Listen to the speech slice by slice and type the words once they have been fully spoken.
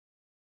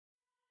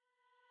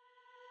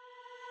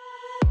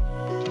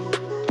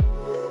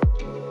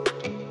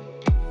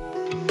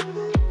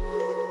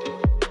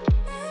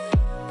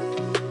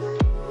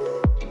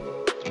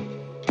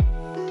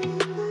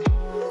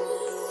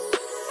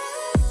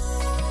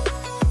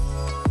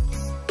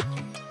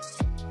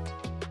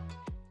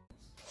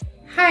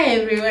Hi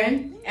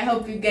everyone, I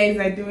hope you guys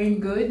are doing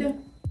good.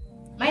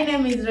 My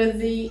name is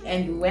Rozzie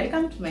and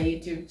welcome to my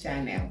YouTube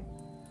channel.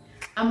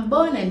 I'm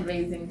born and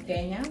raised in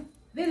Kenya.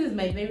 This is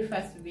my very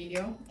first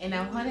video and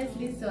I'm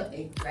honestly so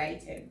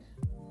excited.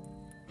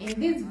 In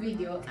this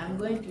video, I'm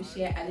going to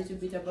share a little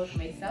bit about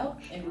myself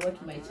and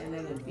what my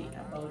channel will be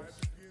about.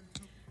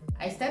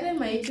 I started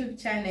my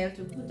YouTube channel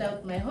to put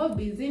out my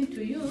hobbies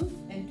into use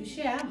and to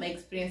share my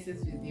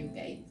experiences with you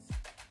guys.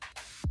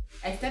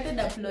 I started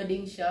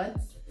uploading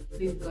shorts.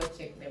 Please go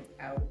check them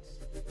out.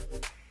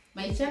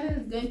 My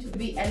channel is going to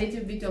be a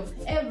little bit of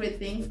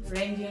everything,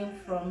 ranging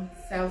from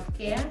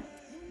self-care,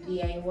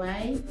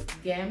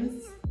 DIY,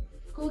 games,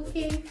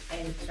 cooking,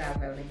 and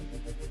traveling.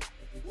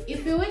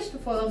 If you wish to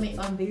follow me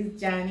on this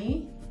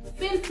journey,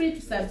 feel free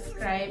to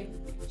subscribe,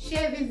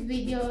 share this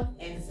video,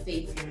 and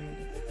stay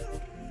tuned.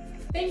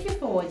 Thank you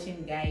for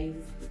watching, guys.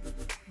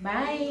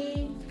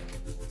 Bye.